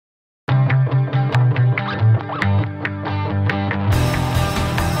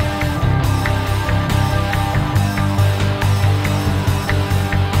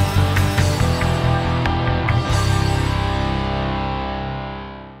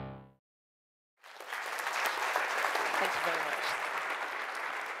Thank you very much.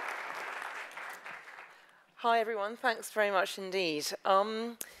 Hi, everyone. Thanks very much indeed.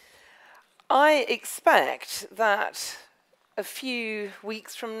 I expect that a few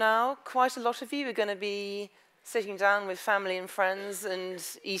weeks from now, quite a lot of you are going to be sitting down with family and friends and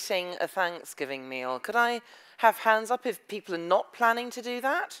eating a Thanksgiving meal. Could I have hands up if people are not planning to do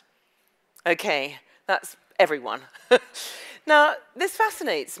that? Okay, that's everyone. Now, this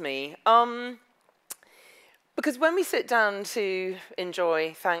fascinates me. Because when we sit down to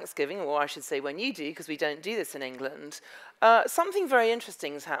enjoy Thanksgiving, or I should say when you do, because we don't do this in England, something very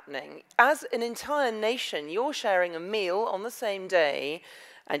interesting is happening. As an entire nation, you're sharing a meal on the same day,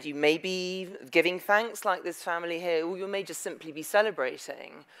 and you may be giving thanks like this family here, or you may just simply be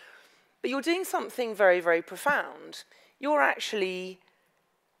celebrating. But you're doing something very, very profound. You're actually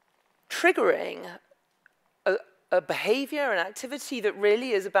triggering a behavior, an activity that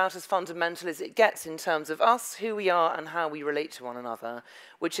really is about as fundamental as it gets in terms of us, who we are, and how we relate to one another,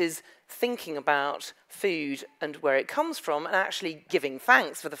 which is thinking about food and where it comes from, and actually giving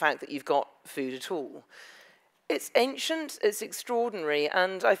thanks for the fact that you've got food at all. It's ancient, it's extraordinary,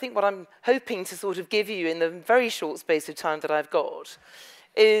 and I think what I'm hoping to sort of give you in the very short space of time that I've got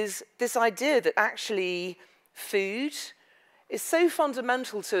is this idea that actually food is so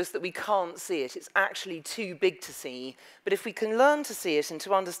fundamental to us that we can't see it. It's actually too big to see. But if we can learn to see it and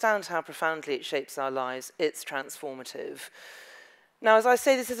to understand how profoundly it shapes our lives, it's transformative. Now, as I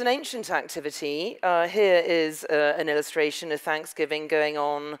say, this is an ancient activity. Here is an illustration of Thanksgiving going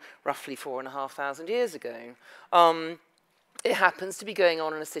on roughly 4,500 years ago. It happens to be going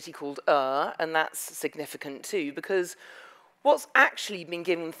on in a city called and that's significant too, because what's actually been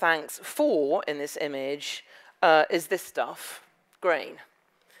given thanks for in this image is this stuff, grain.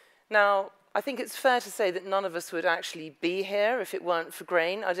 Now, I think it's fair to say that none of us would actually be here if it weren't for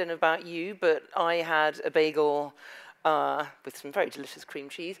grain. I don't know about you, but I had a bagel with some very delicious cream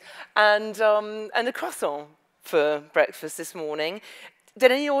cheese and a croissant for breakfast this morning.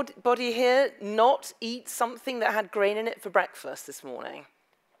 Did anybody here not eat something that had grain in it for breakfast this morning?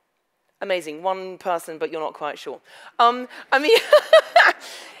 Amazing, one person, but you're not quite sure. I mean,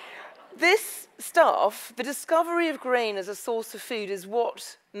 this stuff, the discovery of grain as a source of food, is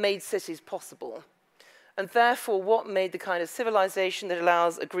what made cities possible. And therefore, what made the kind of civilization that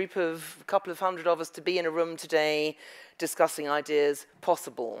allows a couple of hundred of us to be in a room today discussing ideas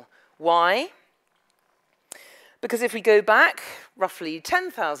possible. Why? Because if we go back roughly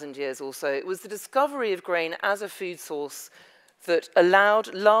 10,000 years or so, it was the discovery of grain as a food source that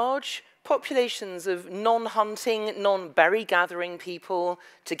allowed large populations of non-hunting, non-berry-gathering people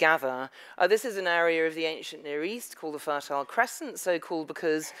to gather. This is an area of the ancient Near East called the Fertile Crescent, so called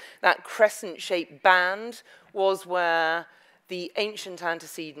because that crescent-shaped band was where the ancient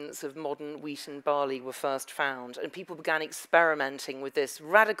antecedents of modern wheat and barley were first found, and people began experimenting with this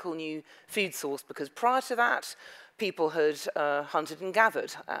radical new food source, because prior to that, people had hunted and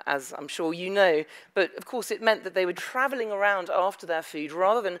gathered, as I'm sure you know. But of course, it meant that they were traveling around after their food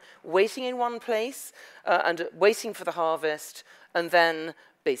rather than waiting in one place and waiting for the harvest and then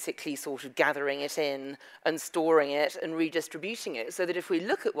basically sort of gathering it in and storing it and redistributing it. So that if we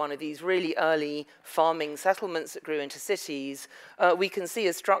look at one of these really early farming settlements that grew into cities, we can see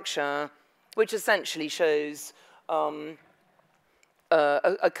a structure which essentially shows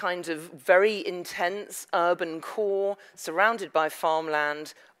a kind of very intense urban core surrounded by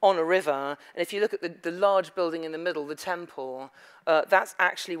farmland on a river. And if you look at the large building in the middle, the temple, that's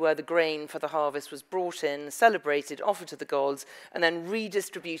actually where the grain for the harvest was brought in, celebrated, offered to the gods, and then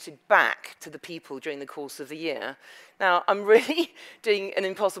redistributed back to the people during the course of the year. Now, I'm really doing an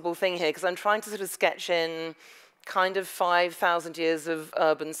impossible thing here because I'm trying to sort of sketch in kind of 5,000 years of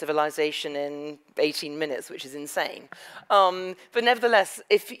urban civilization in 18 minutes, which is insane. But nevertheless,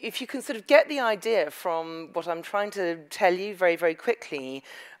 if you can sort of get the idea from what I'm trying to tell you very, very quickly,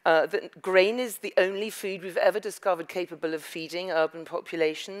 that grain is the only food we've ever discovered capable of feeding urban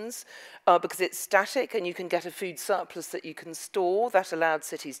populations, because it's static and you can get a food surplus that you can store. That allowed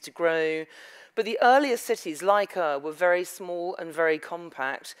cities to grow. But the earlier cities, like were very small and very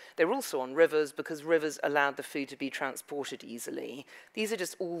compact. They were also on rivers because rivers allowed the food to be transported easily. These are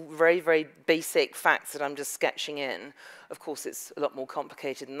just all very, very basic facts that I'm just sketching in. Of course, it's a lot more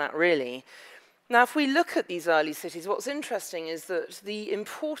complicated than that, really. Now, if we look at these early cities, what's interesting is that the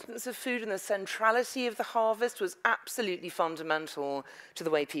importance of food and the centrality of the harvest was absolutely fundamental to the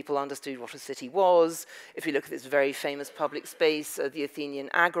way people understood what a city was. If you look at this very famous public space, the Athenian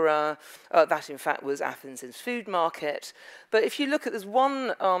Agora, that in fact was Athens' food market. But if you look at this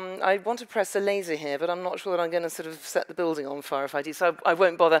one, I want to press a laser here, but I'm not sure that I'm going to sort of set the building on fire if I do, so I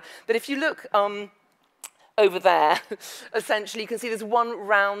won't bother. But if you look over there, essentially, you can see there's one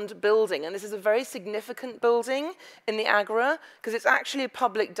round building, and this is a very significant building in the Agora, because it's actually a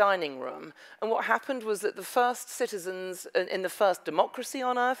public dining room. And what happened was that the first citizens in the first democracy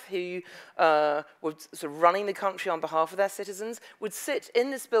on Earth, who were sort of running the country on behalf of their citizens, would sit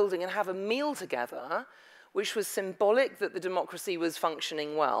in this building and have a meal together, which was symbolic that the democracy was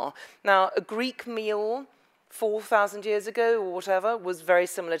functioning well. Now, a Greek meal 4,000 years ago or whatever was very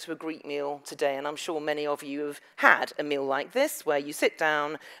similar to a Greek meal today, and I'm sure many of you have had a meal like this, where you sit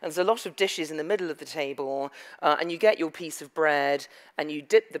down and there's a lot of dishes in the middle of the table, and you get your piece of bread and you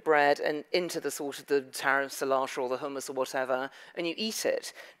dip the bread into the sort of the taro salata or the hummus or whatever, and you eat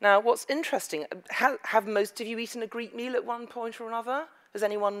it. Now, what's interesting, have most of you eaten a Greek meal at one point or another? Has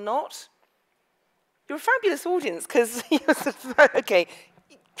anyone not? You're a fabulous audience, because you're sort of, okay.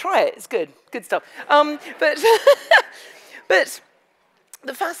 Try it, it's good stuff. But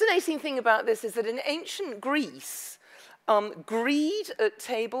the fascinating thing about this is that in ancient Greece, greed at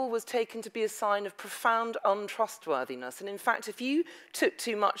table was taken to be a sign of profound untrustworthiness. And in fact, if you took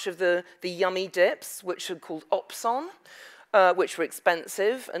too much of the yummy dips, which are called opson, which were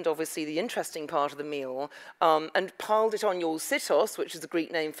expensive and obviously the interesting part of the meal, and piled it on your sitos, which is the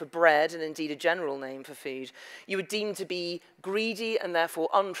Greek name for bread and indeed a general name for food, you were deemed to be greedy and therefore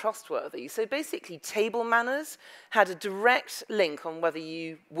untrustworthy. So basically, table manners had a direct link on whether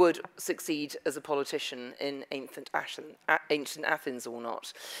you would succeed as a politician in ancient Athens or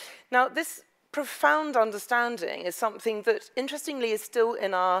not. Now, this profound understanding is something that, interestingly, is still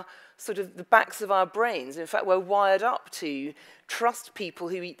in our sort of the backs of our brains. In fact, we're wired up to trust people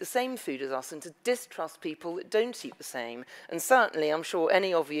who eat the same food as us and to distrust people that don't eat the same. And certainly, I'm sure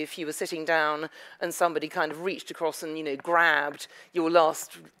any of you, if you were sitting down and somebody kind of reached across and, you know, grabbed your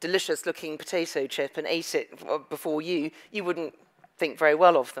last delicious-looking potato chip and ate it before you wouldn't think very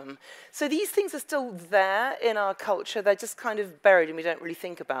well of them. So these things are still there in our culture. They're just kind of buried and we don't really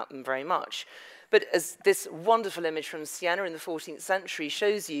think about them very much. But as this wonderful image from Siena in the 14th century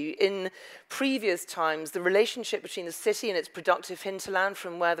shows you, in previous times, the relationship between the city and its productive hinterland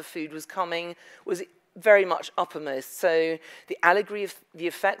from where the food was coming was very much uppermost. So the allegory of the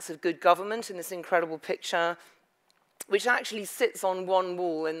effects of good government in this incredible picture, which actually sits on one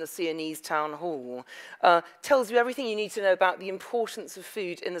wall in the Sienese town hall, tells you everything you need to know about the importance of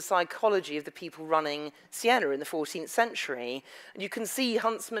food in the psychology of the people running Siena in the 14th century. And you can see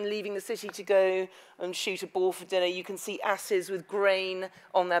huntsmen leaving the city to go and shoot a boar for dinner. You can see asses with grain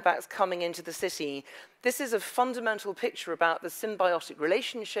on their backs coming into the city. This is a fundamental picture about the symbiotic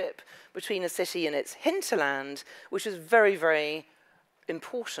relationship between a city and its hinterland, which is very, very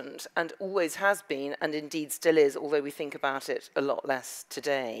important and always has been, and indeed still is, although we think about it a lot less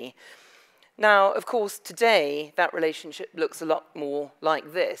today. Now, of course, today that relationship looks a lot more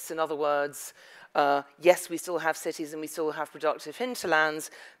like this. In other words, yes, we still have cities and we still have productive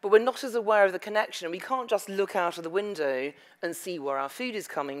hinterlands, but we're not as aware of the connection. We can't just look out of the window and see where our food is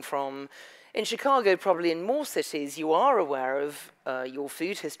coming from. In Chicago, probably in more cities, you are aware of your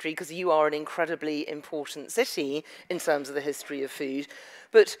food history because you are an incredibly important city in terms of the history of food.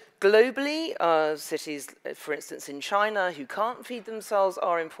 But globally, cities, for instance, in China, who can't feed themselves,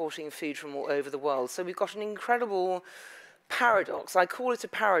 are importing food from all over the world. So we've got an incredible paradox. I call it a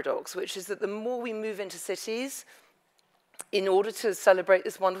paradox, which is that the more we move into cities, in order to celebrate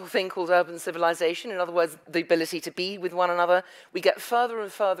this wonderful thing called urban civilization, in other words, the ability to be with one another, we get further and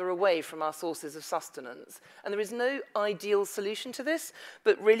further away from our sources of sustenance. And there is no ideal solution to this,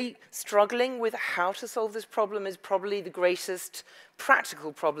 but really struggling with how to solve this problem is probably the greatest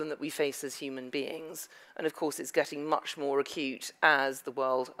practical problem that we face as human beings. And of course, it's getting much more acute as the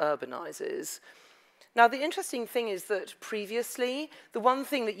world urbanizes. Now, the interesting thing is that previously, the one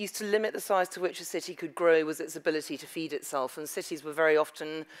thing that used to limit the size to which a city could grow was its ability to feed itself, and cities were very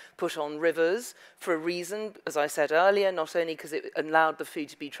often put on rivers for a reason, as I said earlier, not only because it allowed the food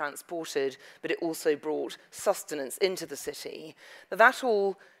to be transported, but it also brought sustenance into the city. Now, that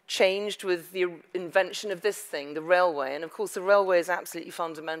all changed with the invention of this thing, the railway, and of course the railway is absolutely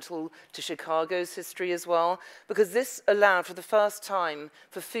fundamental to Chicago's history as well, because this allowed for the first time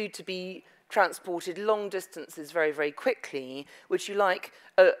for food to be transported long distances very, very quickly, which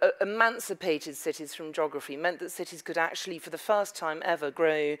emancipated cities from geography, meant that cities could actually, for the first time ever,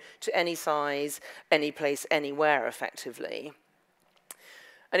 grow to any size, any place, anywhere, effectively.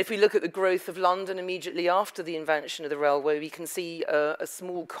 And if we look at the growth of London immediately after the invention of the railway, we can see a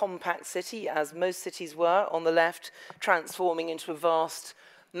small, compact city, as most cities were, on the left, transforming into a vast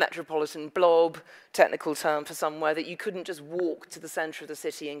metropolitan blob, technical term for somewhere that you couldn't just walk to the centre of the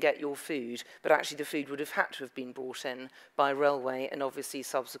city and get your food, but actually the food would have had to have been brought in by railway and obviously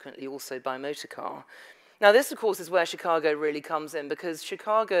subsequently also by motor car. Now, this, of course, is where Chicago really comes in, because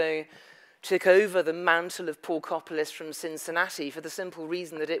Chicago took over the mantle of Porkopolis from Cincinnati for the simple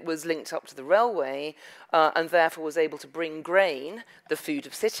reason that it was linked up to the railway and therefore was able to bring grain, the food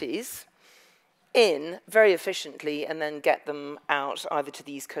of cities, in very efficiently and then get them out either to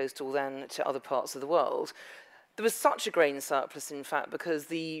the East Coast or then to other parts of the world. There was such a grain surplus, in fact, because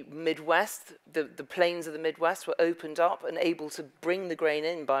the Midwest, the plains of the Midwest were opened up and able to bring the grain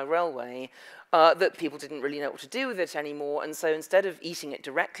in by railway, that people didn't really know what to do with it anymore. And so instead of eating it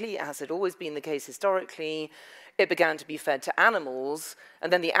directly, as had always been the case historically, it began to be fed to animals,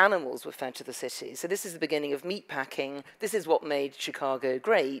 and then the animals were fed to the cities. So this is the beginning of meatpacking. This is what made Chicago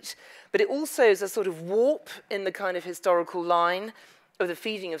great. But it also is a sort of warp in the kind of historical line of the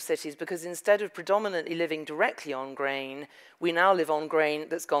feeding of cities, because instead of predominantly living directly on grain, we now live on grain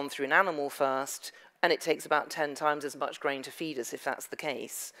that's gone through an animal first, and it takes about 10 times as much grain to feed us if that's the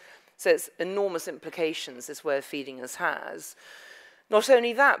case. So it's enormous implications this way of feeding us has. Not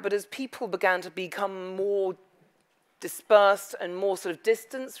only that, but as people began to become more dispersed and more sort of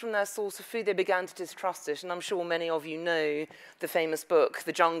distanced from their source of food, they began to distrust it. And I'm sure many of you know the famous book,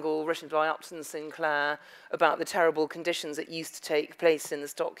 The Jungle, written by Upton Sinclair, about the terrible conditions that used to take place in the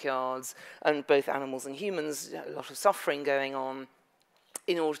stockyards, and both animals and humans, a lot of suffering going on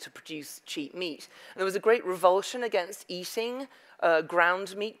in order to produce cheap meat. And there was a great revulsion against eating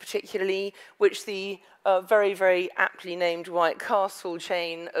ground meat particularly, which the very, very aptly named White Castle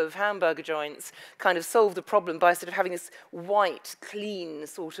chain of hamburger joints kind of solved the problem by sort of having this white, clean,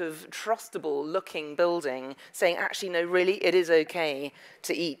 sort of trustable-looking building saying, actually, no, really, it is okay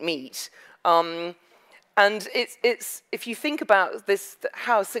to eat meat. And it's if you think about this,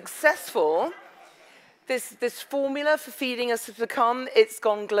 how successful this formula for feeding us has become, it's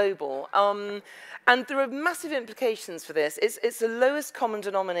gone global. And there are massive implications for this. It's the lowest common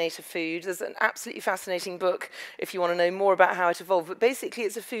denominator food. There's an absolutely fascinating book if you want to know more about how it evolved. But basically,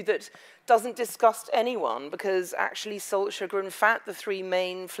 it's a food that doesn't disgust anyone, because actually salt, sugar, and fat, the three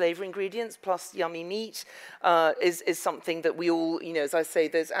main flavor ingredients, plus yummy meat, is something that we all, you know, as I say,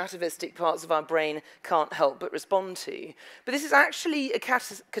 those atavistic parts of our brain can't help but respond to. But this is actually a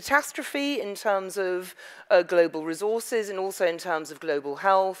catastrophe in terms of global resources and also in terms of global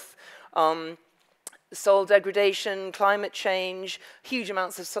health. Soil degradation, climate change, huge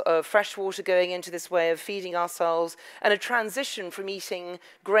amounts of fresh water going into this way of feeding ourselves, and a transition from eating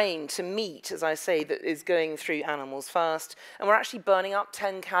grain to meat, as I say, that is going through animals first. And we're actually burning up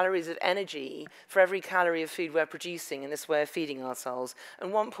 10 calories of energy for every calorie of food we're producing in this way of feeding ourselves.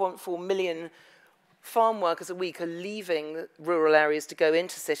 And 1.4 million farm workers a week are leaving rural areas to go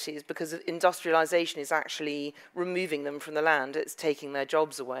into cities because industrialization is actually removing them from the land. It's taking their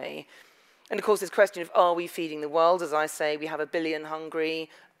jobs away. And of course, this question of, are we feeding the world? As I say, we have 1 billion hungry,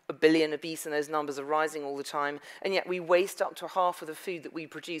 1 billion obese, and those numbers are rising all the time. And yet we waste up to half of the food that we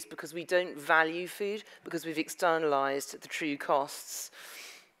produce because we don't value food, because we've externalized the true costs.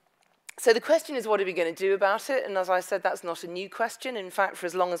 So the question is, what are we going to do about it? And as I said, that's not a new question. In fact, for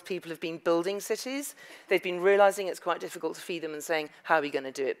as long as people have been building cities, they've been realizing it's quite difficult to feed them and saying, how are we going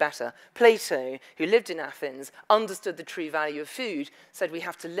to do it better? Plato, who lived in Athens, understood the true value of food, said we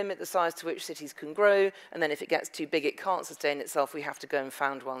have to limit the size to which cities can grow, and then if it gets too big, it can't sustain itself, we have to go and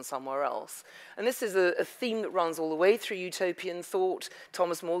found one somewhere else. And this is a theme that runs all the way through utopian thought.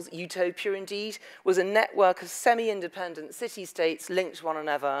 Thomas More's Utopia, indeed, was a network of semi-independent city-states linked to one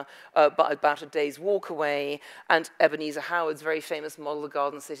another, but about a day's walk away, and Ebenezer Howard's very famous model, The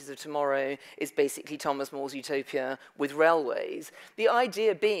Garden Cities of Tomorrow, is basically Thomas More's Utopia with railways. The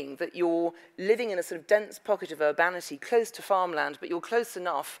idea being that you're living in a sort of dense pocket of urbanity, close to farmland, but you're close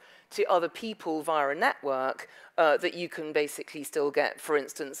enough to other people via a network that you can basically still get, for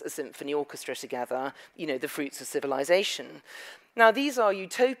instance, a symphony orchestra together, you know, the fruits of civilization. Now, these are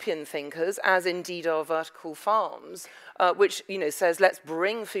utopian thinkers, as indeed are vertical farms, which, you know, says let's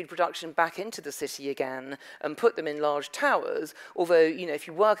bring food production back into the city again and put them in large towers. Although, you know, if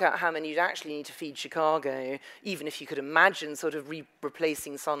you work out how many you'd actually need to feed Chicago, even if you could imagine sort of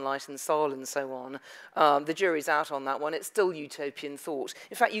replacing sunlight and soil and so on, the jury's out on that one. It's still utopian thought.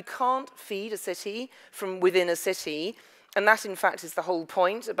 In fact, you can't feed a city from within a city. And that, in fact, is the whole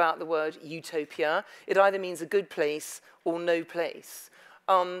point about the word utopia. It either means a good place or no place.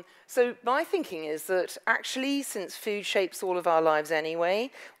 So my thinking is that actually, since food shapes all of our lives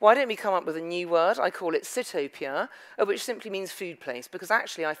anyway, why don't we come up with a new word? I call it Sitopia, which simply means food place, because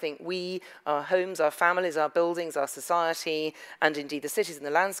actually I think we, our homes, our families, our buildings, our society, and indeed the cities and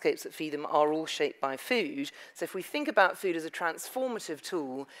the landscapes that feed them are all shaped by food. So if we think about food as a transformative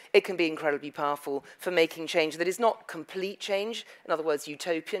tool, it can be incredibly powerful for making change that is not complete change, in other words,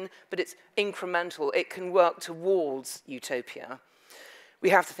 utopian, but it's incremental. It can work towards utopia. We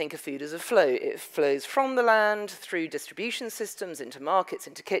have to think of food as a flow. It flows from the land, through distribution systems, into markets,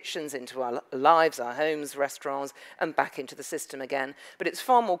 into kitchens, into our lives, our homes, restaurants, and back into the system again. But it's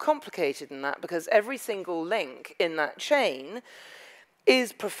far more complicated than that, because every single link in that chain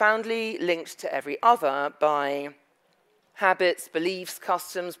is profoundly linked to every other by habits, beliefs,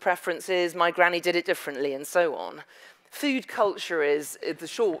 customs, preferences, my granny did it differently, and so on. Food culture is the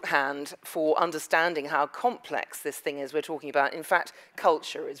shorthand for understanding how complex this thing is we're talking about. In fact,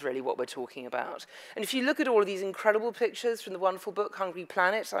 culture is really what we're talking about. And if you look at all of these incredible pictures from the wonderful book, Hungry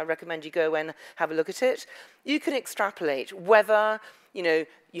Planet, I recommend you go and have a look at it, you can extrapolate whether, you know,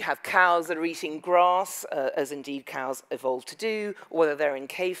 you have cows that are eating grass, as indeed cows evolved to do, or whether they're in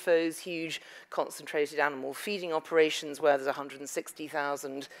CAFOs, huge concentrated animal feeding operations where there's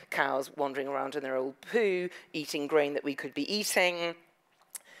 160,000 cows wandering around in their old poo, eating grain that we could be eating.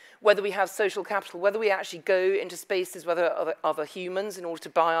 Whether we have social capital, whether we actually go into spaces, whether other humans in order to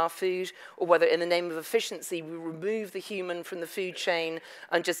buy our food, or whether in the name of efficiency we remove the human from the food chain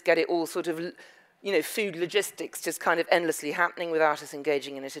and just get it all sort of, you know, food logistics just kind of endlessly happening without us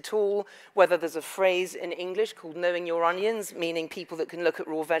engaging in it at all, whether there's a phrase in English called knowing your onions, meaning people that can look at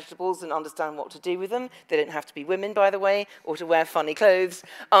raw vegetables and understand what to do with them. They don't have to be women, by the way, or to wear funny clothes.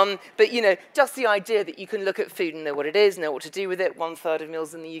 But, you know, just the idea that you can look at food and know what it is, know what to do with it. 1/3 of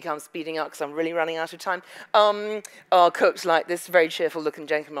meals in the UK, I'm speeding up because I'm really running out of time, are cooked like this very cheerful-looking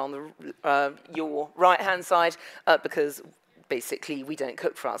gentleman on your right-hand side, because basically, we don't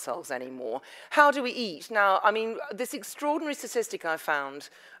cook for ourselves anymore. How do we eat? Now, I mean, this extraordinary statistic I found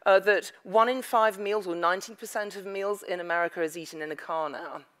that 1 in 5 meals, or 90% of meals in America, is eaten in a car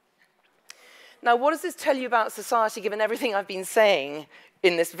now. Now, what does this tell you about society, given everything I've been saying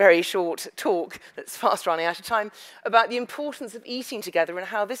in this very short talk that's fast running out of time, about the importance of eating together and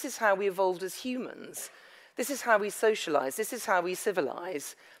how this is how we evolved as humans? This is how we socialize. This is how we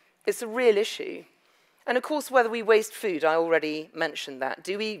civilize. It's a real issue. And of course, whether we waste food, I already mentioned that.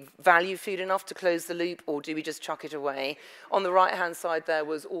 Do we value food enough to close the loop, or do we just chuck it away? On the right-hand side there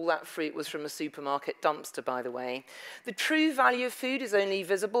was all that fruit was from a supermarket dumpster, by the way. The true value of food is only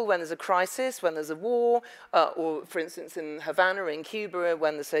visible when there's a crisis, when there's a war, or for instance in Havana in Cuba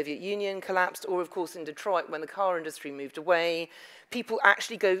when the Soviet Union collapsed, or of course in Detroit when the car industry moved away. People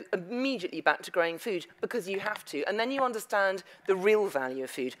actually go immediately back to growing food because you have to. And then you understand the real value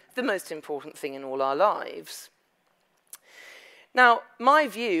of food, the most important thing in all our lives. Now, my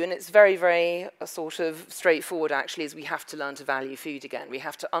view, and it's very, very sort of straightforward actually, is we have to learn to value food again. We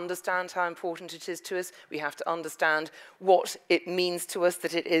have to understand how important it is to us. We have to understand what it means to us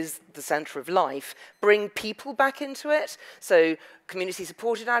that it is the center of life. Bring people back into it. So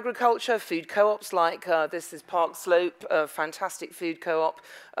community-supported agriculture, food co-ops like this is Park Slope, a fantastic food co-op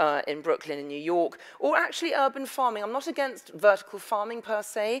in Brooklyn in New York, or actually urban farming. I'm not against vertical farming per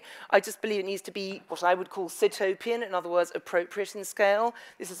se. I just believe it needs to be what I would call Sitopian, in other words, appropriate in scale.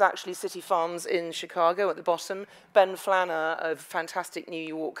 This is actually City Farms in Chicago at the bottom. Ben Flanner, a fantastic New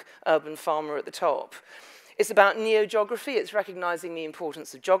York urban farmer at the top. It's about neo-geography. It's recognizing the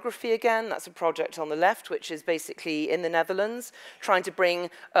importance of geography again. That's a project on the left, which is basically in the Netherlands, trying to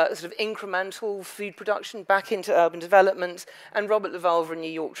bring sort of incremental food production back into urban development, and Robert Levalva in New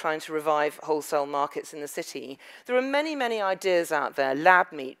York trying to revive wholesale markets in the city. There are many, many ideas out there: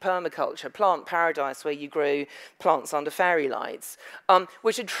 lab meat, permaculture, plant paradise, where you grow plants under fairy lights,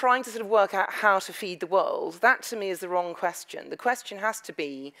 which are trying to sort of work out how to feed the world. That, to me, is the wrong question. The question has to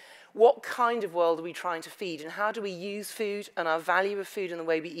be, what kind of world are we trying to feed, and how do we use food and our value of food and the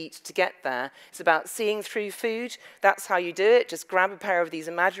way we eat to get there? It's about seeing through food. That's how you do it. Just grab a pair of these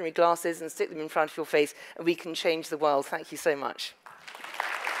imaginary glasses and stick them in front of your face, and we can change the world. Thank you so much.